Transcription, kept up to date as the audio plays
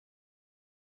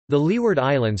The Leeward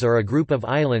Islands are a group of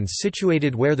islands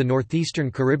situated where the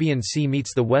northeastern Caribbean Sea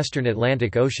meets the western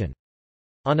Atlantic Ocean.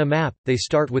 On a map, they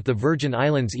start with the Virgin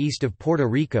Islands east of Puerto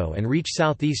Rico and reach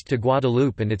southeast to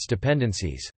Guadeloupe and its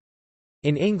dependencies.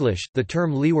 In English, the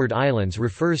term Leeward Islands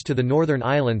refers to the northern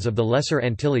islands of the Lesser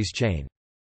Antilles chain.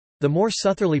 The more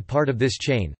southerly part of this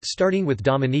chain, starting with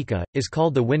Dominica, is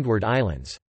called the Windward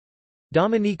Islands.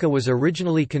 Dominica was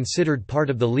originally considered part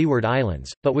of the Leeward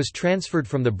Islands, but was transferred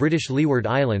from the British Leeward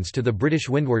Islands to the British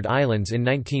Windward Islands in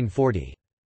 1940.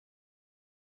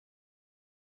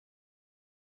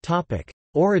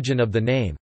 Origin of the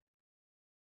name.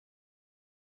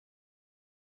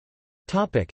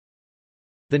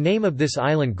 The name of this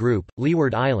island group,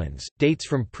 Leeward Islands, dates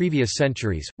from previous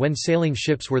centuries, when sailing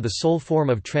ships were the sole form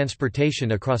of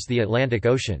transportation across the Atlantic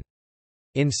Ocean.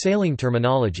 In sailing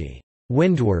terminology,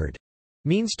 windward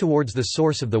means towards the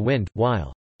source of the wind,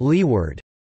 while leeward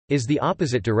is the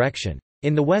opposite direction.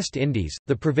 In the West Indies,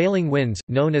 the prevailing winds,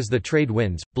 known as the trade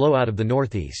winds, blow out of the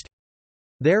northeast.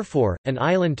 Therefore, an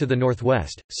island to the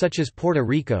northwest, such as Puerto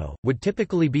Rico, would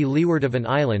typically be leeward of an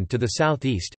island to the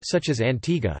southeast, such as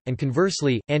Antigua, and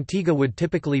conversely, Antigua would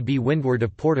typically be windward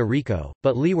of Puerto Rico,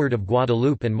 but leeward of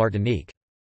Guadeloupe and Martinique.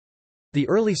 The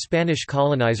early Spanish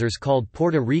colonizers called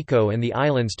Puerto Rico and the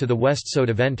islands to the west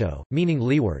Sotavento, meaning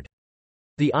leeward.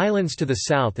 The islands to the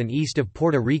south and east of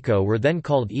Puerto Rico were then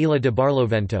called Isla de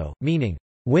Barlovento, meaning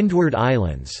Windward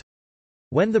Islands.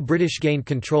 When the British gained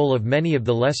control of many of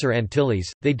the Lesser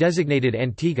Antilles, they designated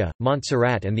Antigua,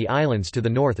 Montserrat and the islands to the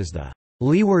north as the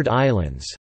Leeward Islands.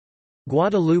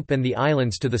 Guadeloupe and the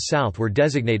islands to the south were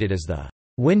designated as the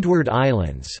Windward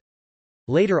Islands.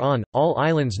 Later on, all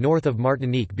islands north of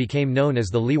Martinique became known as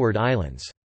the Leeward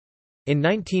Islands. In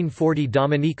 1940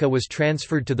 Dominica was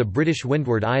transferred to the British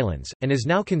Windward Islands, and is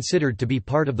now considered to be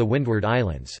part of the Windward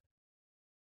Islands.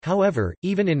 However,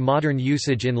 even in modern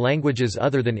usage in languages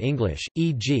other than English,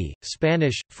 e.g.,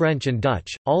 Spanish, French and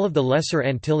Dutch, all of the Lesser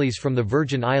Antilles from the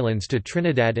Virgin Islands to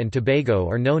Trinidad and Tobago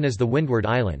are known as the Windward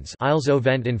Islands, Îles au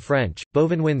Vent in French,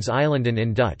 Bovenwinds Eilanden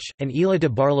in Dutch, and Isla de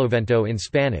Barlovento in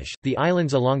Spanish. The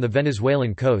islands along the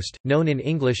Venezuelan coast, known in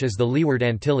English as the Leeward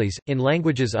Antilles, in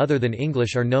languages other than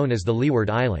English are known as the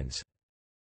Leeward Islands.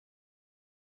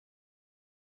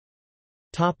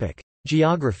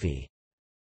 Geography.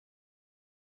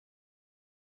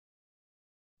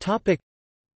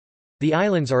 The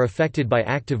islands are affected by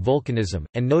active volcanism,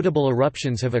 and notable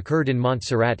eruptions have occurred in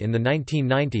Montserrat in the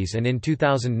 1990s and in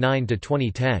 2009 to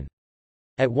 2010.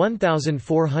 At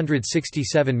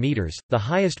 1,467 meters, the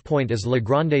highest point is La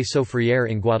Grande Soufrière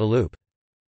in Guadeloupe.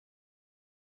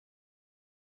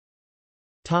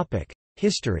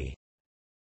 History.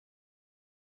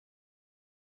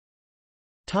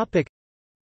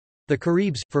 The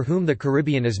Caribs, for whom the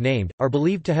Caribbean is named, are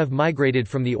believed to have migrated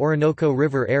from the Orinoco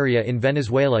River area in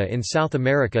Venezuela in South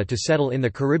America to settle in the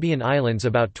Caribbean islands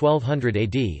about 1200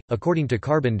 AD, according to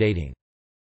carbon dating.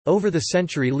 Over the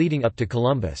century leading up to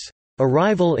Columbus'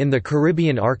 arrival in the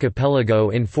Caribbean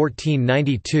archipelago in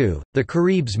 1492, the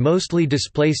Caribs mostly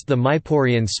displaced the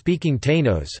Maiporian-speaking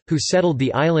Taínos, who settled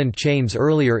the island chains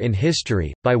earlier in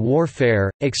history. By warfare,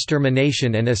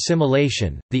 extermination and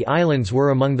assimilation, the islands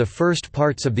were among the first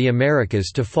parts of the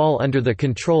Americas to fall under the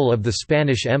control of the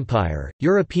Spanish Empire.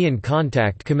 European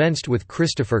contact commenced with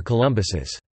Christopher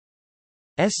Columbus's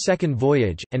second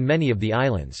voyage, and many of the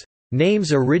islands'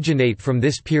 names originate from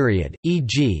this period,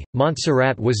 e.g.,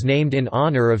 Montserrat was named in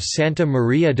honor of Santa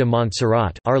Maria de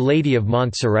Montserrat, Our Lady of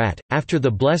Montserrat, after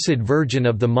the Blessed Virgin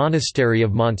of the Monastery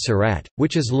of Montserrat,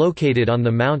 which is located on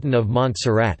the mountain of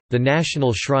Montserrat, the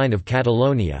national shrine of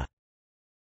Catalonia.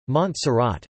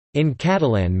 Montserrat in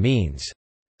Catalan means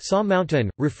Sa Mountain,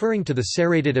 referring to the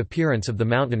serrated appearance of the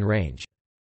mountain range.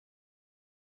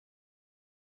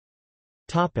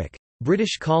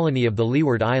 British colony of the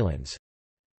Leeward Islands.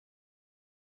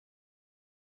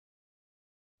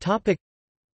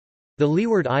 The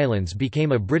Leeward Islands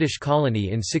became a British colony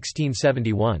in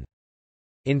 1671.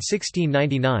 In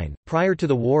 1699, prior to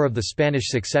the War of the Spanish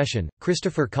Succession,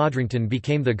 Christopher Codrington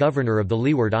became the governor of the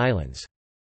Leeward Islands.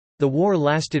 The war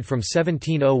lasted from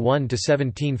 1701 to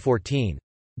 1714.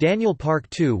 Daniel Park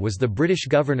II was the British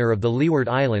governor of the Leeward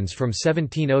Islands from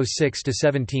 1706 to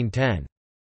 1710.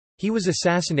 He was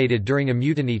assassinated during a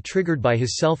mutiny triggered by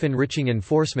his self-enriching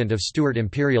enforcement of Stuart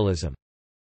imperialism.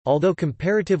 Although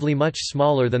comparatively much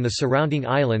smaller than the surrounding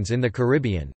islands in the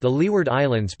Caribbean, the Leeward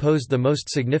Islands posed the most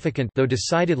significant, though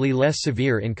decidedly less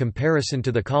severe in comparison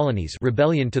to the colonies,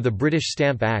 rebellion to the British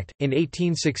Stamp Act. In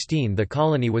 1816 the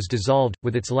colony was dissolved,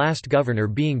 with its last governor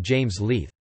being James Leith.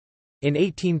 In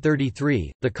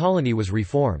 1833, the colony was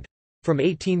reformed. From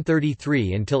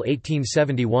 1833 until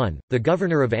 1871, the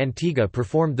governor of Antigua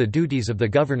performed the duties of the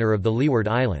governor of the Leeward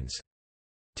Islands.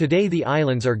 Today the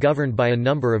islands are governed by a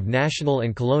number of national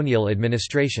and colonial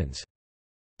administrations.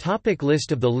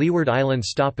 List of the Leeward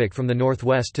Islands. From the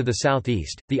northwest to the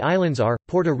southeast, the islands are: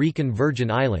 Puerto Rican Virgin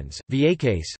Islands,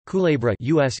 Vieques, Culebra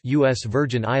U.S.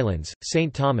 Virgin Islands,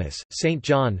 St. Thomas, St.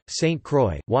 John, St.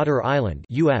 Croix, Water Island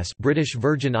U.S. British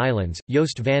Virgin Islands,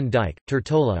 Yost Van Dyke,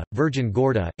 Tortola, Virgin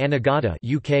Gorda, Anegada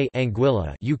UK,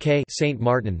 Anguilla UK, St.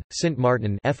 Martin, Sint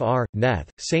Maarten Fr. Neth,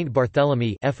 St.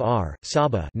 Barthélemy Fr.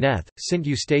 Saba Neth, Sint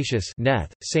Eustatius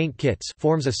Neth, St. Kitts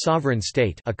forms a sovereign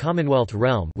state, a Commonwealth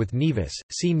realm with Nevis,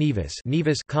 C.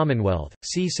 Nevis Commonwealth,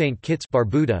 C. St. Kitts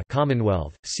Barbuda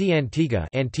Commonwealth, C.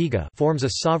 Antigua forms a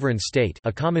sovereign state,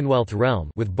 a Commonwealth realm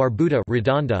with Barbuda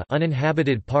Redonda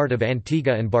uninhabited part of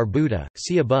Antigua and Barbuda,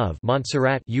 see above.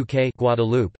 Montserrat UK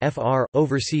Guadeloupe Fr.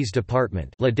 Overseas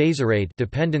Department La Désirade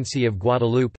dependency of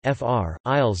Guadeloupe Fr.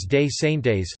 Isles des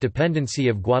Saintes dependency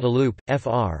of Guadeloupe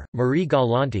Fr. Marie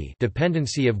Galante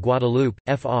dependency of Guadeloupe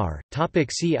Fr.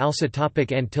 See also.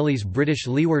 Antilles British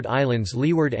Leeward Islands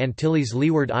Leeward Antilles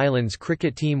Leeward Islands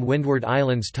Cricket Team Windward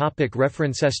Islands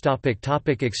References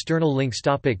External links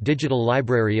Digital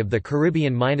Library of the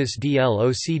Caribbean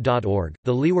 -dloc.org,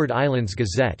 the Leeward Islands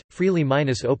Gazette, freely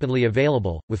openly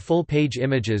available, with full-page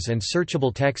images and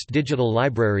searchable text. Digital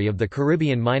Library of the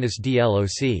Caribbean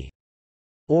 -dloc.org.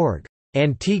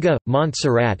 Antigua,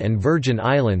 Montserrat and Virgin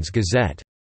Islands Gazette.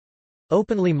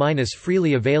 Openly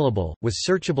freely available, with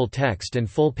searchable text and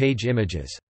full-page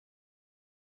images.